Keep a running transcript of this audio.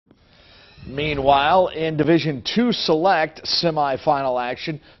Meanwhile, in Division II Select semifinal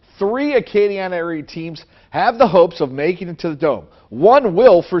action, 3 Acadiana area teams have the hopes of making it to the Dome. One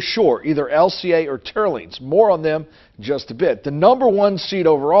will for sure, either LCA or Turlings. More on them in just a bit. The #1 seed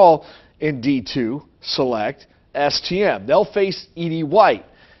overall in D2 Select, STM. They'll face Edie White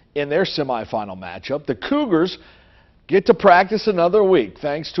in their semifinal matchup. The Cougars get to practice another week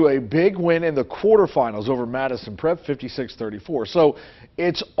thanks to a big win in the quarterfinals over Madison Prep, 56-34. So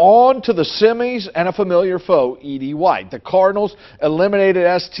it's on to the semis and a familiar foe, Edie White. The Cardinals eliminated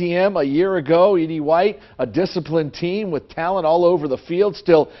STM a year ago. Edie White, a disciplined team with talent all over the field.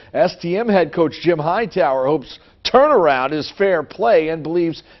 Still, STM head coach Jim Hightower hopes turnaround is fair play and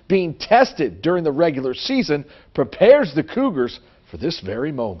believes being tested during the regular season prepares the Cougars for this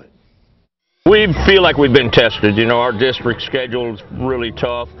very moment. We feel like we've been tested. You know, our district schedule is really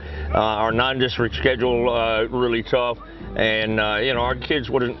tough. Our non-district schedule really tough. And, you know, our kids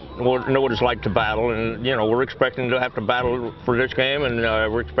wouldn't know what it's like to battle. And, you know, we're expecting to have to battle for this game. And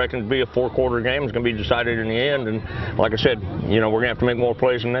we're expecting to be a 4-quarter game. It's going to be decided in the end. And like I said, you know, we're going to have to make more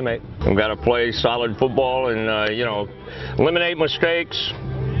plays than they make. We've got to play solid football and, you know, eliminate mistakes,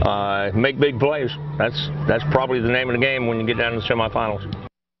 make big plays. That's probably the name of the game when you get down to the semifinals.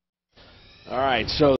 All right, so